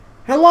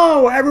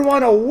Hello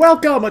everyone and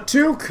welcome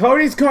to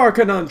Cody's Car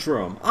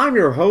Conundrum. I'm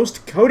your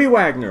host, Cody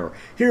Wagner.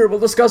 Here we'll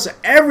discuss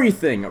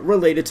everything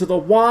related to the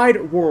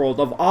wide world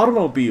of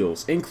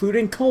automobiles,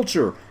 including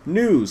culture,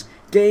 news,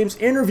 games,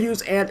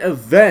 interviews, and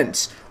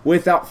events.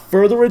 Without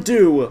further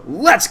ado,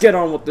 let's get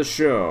on with the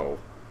show.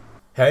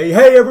 Hey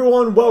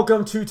everyone,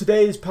 welcome to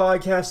today's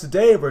podcast.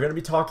 Today we're going to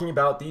be talking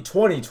about the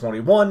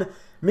 2021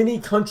 Mini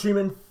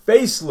Countryman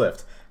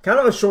facelift. Kind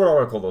of a short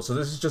article though, so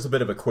this is just a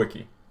bit of a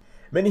quickie.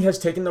 Mini has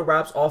taken the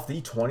wraps off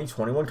the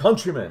 2021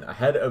 Countryman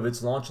ahead of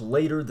its launch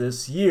later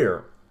this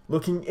year.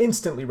 Looking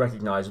instantly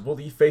recognizable,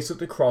 the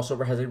facelifted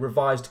crossover has a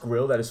revised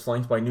grille that is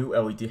flanked by new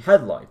LED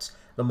headlights.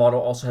 The model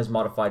also has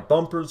modified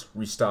bumpers,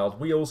 restyled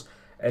wheels,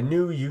 and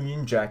new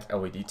Union Jack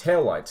LED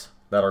taillights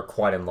that are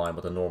quite in line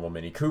with a normal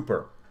Mini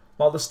Cooper.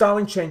 While the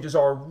styling changes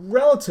are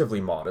relatively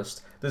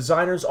modest,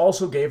 designers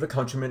also gave the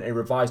Countryman a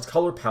revised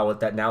color palette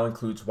that now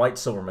includes white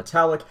silver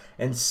metallic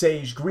and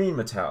sage green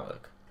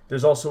metallic.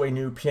 There's also a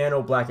new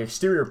piano black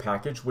exterior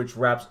package which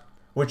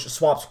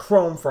swaps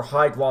chrome for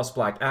high gloss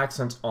black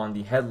accents on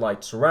the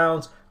headlight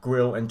surrounds,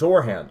 grille, and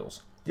door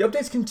handles. The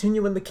updates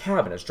continue in the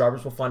cabin as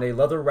drivers will find a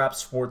leather-wrapped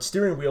sports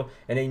steering wheel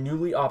and a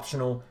newly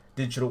optional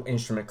digital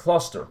instrument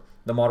cluster.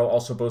 The model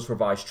also boasts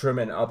revised trim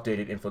and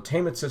updated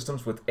infotainment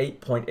systems with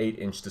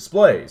 8.8-inch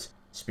displays.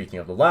 Speaking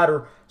of the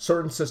latter,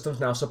 certain systems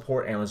now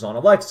support Amazon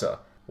Alexa.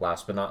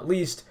 Last but not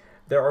least,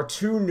 there are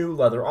two new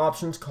leather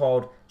options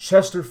called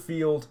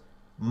Chesterfield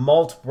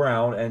Malt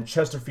Brown and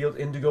Chesterfield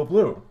Indigo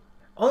Blue.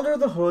 Under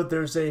the hood,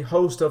 there's a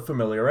host of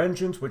familiar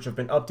engines which have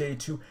been updated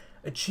to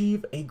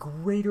achieve a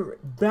greater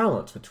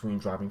balance between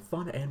driving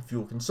fun and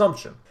fuel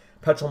consumption.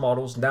 Petrol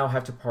models now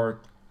have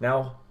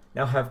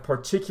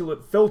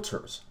particulate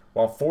filters,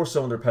 while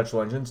four-cylinder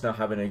petrol engines now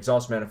have an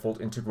exhaust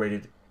manifold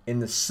integrated in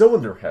the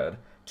cylinder head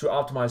to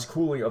optimize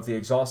cooling of the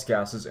exhaust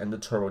gases and the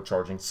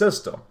turbocharging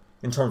system.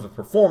 In terms of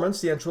performance,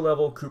 the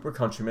entry-level Cooper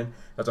Countryman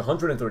has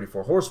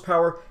 134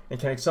 horsepower and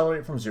can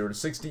accelerate from 0 to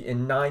 60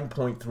 in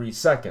 9.3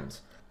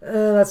 seconds.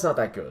 That's not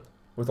that good.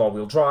 With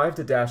all-wheel drive,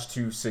 the dash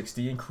to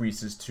 60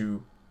 increases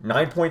to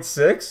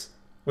 9.6?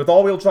 With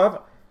all-wheel drive?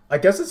 I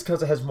guess it's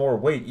because it has more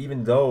weight,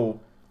 even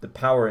though the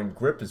power and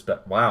grip is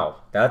better.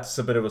 Wow, that's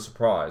a bit of a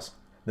surprise.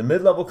 The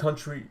mid-level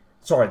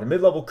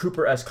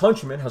Cooper S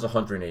Countryman has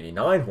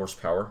 189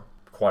 horsepower,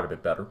 quite a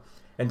bit better,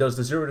 and does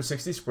the 0 to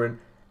 60 sprint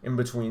in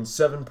between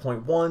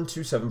 7.1 to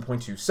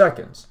 7.2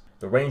 seconds.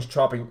 The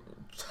range-topping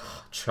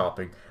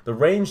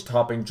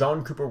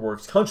John Cooper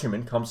Works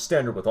Countryman comes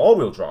standard with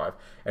all-wheel drive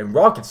and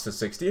rockets to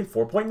 60 in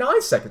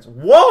 4.9 seconds.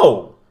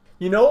 Whoa!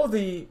 You know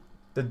the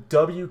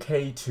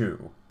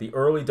WK2, the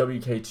early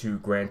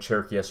WK2 Grand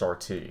Cherokee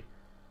SRT,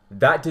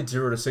 that did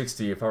 0 to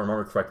 60, if I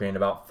remember correctly, in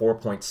about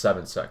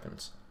 4.7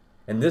 seconds.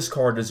 And this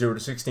car did 0 to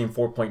 60 in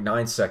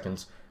 4.9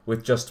 seconds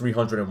with just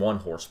 301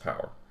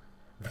 horsepower.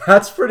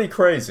 That's pretty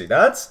crazy.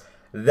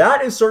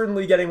 That is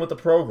certainly getting with the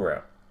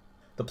program.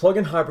 The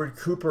plug-in hybrid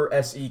Cooper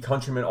SE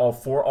Countryman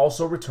All4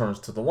 also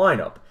returns to the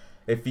lineup.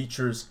 It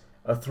features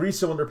a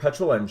 3-cylinder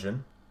petrol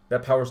engine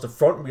that powers the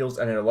front wheels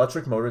and an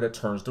electric motor that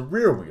turns the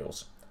rear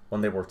wheels.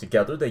 When they work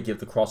together, they give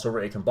the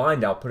crossover a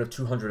combined output of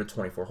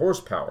 224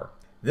 horsepower.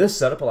 This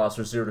setup allows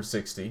for 0 to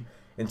 60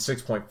 in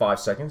 6.5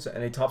 seconds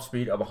and a top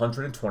speed of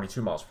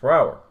 122 miles per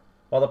hour.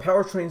 While the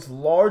powertrains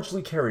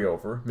largely carry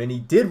over,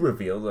 Mini did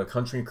reveal the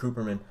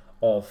Countryman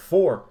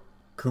All4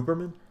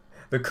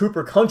 The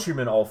Cooper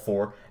Countryman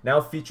All4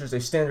 now features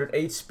a standard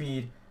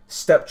 8-speed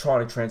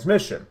Steptronic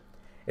transmission.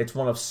 It's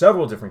one of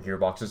several different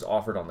gearboxes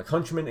offered on the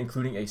Countryman,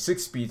 including a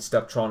 6-speed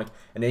Steptronic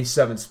and a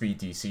 7-speed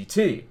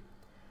DCT.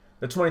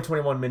 The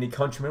 2021 Mini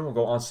Countryman will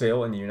go on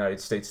sale in the United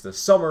States this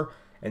summer,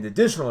 and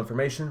additional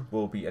information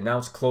will be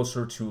announced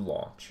closer to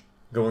launch.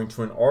 Going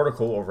to an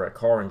article over at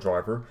Car and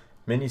Driver,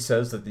 Mini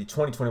says that the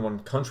 2021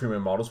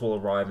 Countryman models will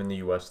arrive in the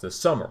US this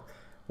summer.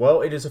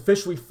 Well, it is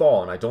officially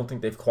fall, and I don't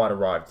think they've quite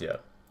arrived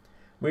yet.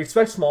 We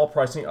expect small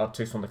pricing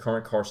upticks from the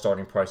current car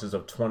starting prices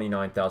of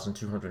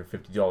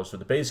 $29,250 for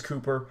the base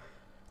Cooper,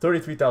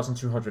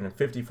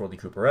 $33,250 for the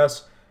Cooper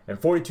S,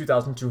 and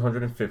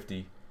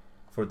 $42,250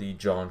 for the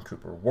John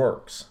Cooper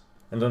Works.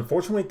 And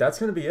unfortunately, that's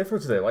going to be it for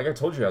today. Like I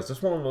told you guys,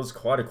 this one was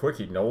quite a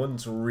quickie. No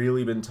one's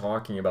really been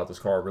talking about this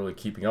car, really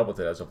keeping up with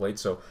it as of late,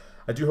 so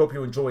I do hope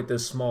you enjoyed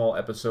this small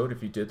episode.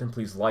 If you did, then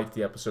please like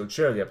the episode,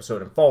 share the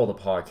episode, and follow the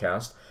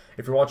podcast.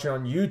 If you're watching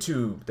on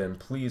YouTube, then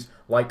please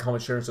like,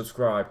 comment, share, and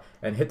subscribe,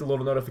 and hit the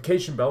little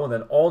notification bell, and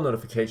then all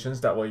notifications.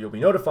 That way you'll be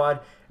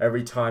notified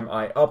every time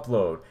I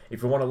upload.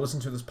 If you want to listen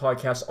to this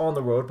podcast on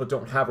the road, but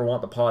don't have or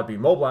want the Podbean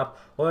mobile app,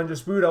 well then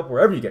just boot up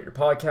wherever you get your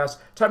podcasts,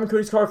 type in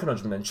Cody's Car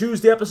Conundrum, and then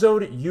choose the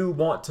episode you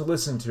want to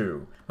listen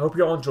to. I hope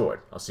you all enjoyed.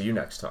 I'll see you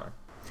next time.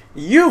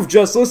 You've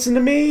just listened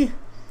to me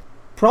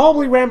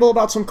probably ramble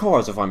about some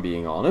cars, if I'm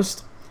being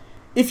honest.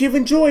 If you've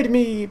enjoyed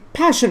me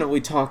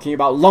passionately talking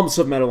about lumps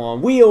of metal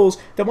on wheels,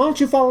 then why don't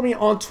you follow me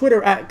on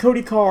Twitter at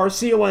CodyCar,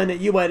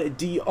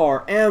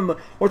 CONUNDRM,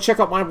 or check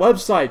out my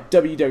website,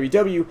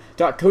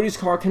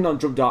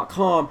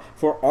 www.codyscarconundrum.com,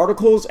 for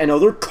articles and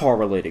other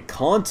car-related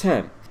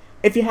content.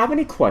 If you have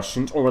any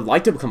questions or would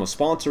like to become a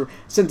sponsor,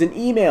 send an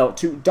email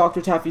to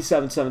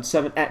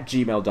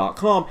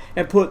drtaffy777@gmail.com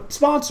and put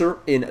sponsor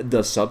in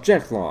the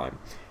subject line.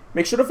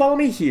 Make sure to follow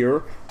me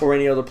here or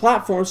any other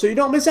platform so you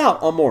don't miss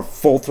out on more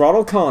Full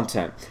Throttle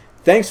content.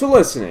 Thanks for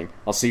listening.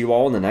 I'll see you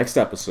all in the next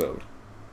episode.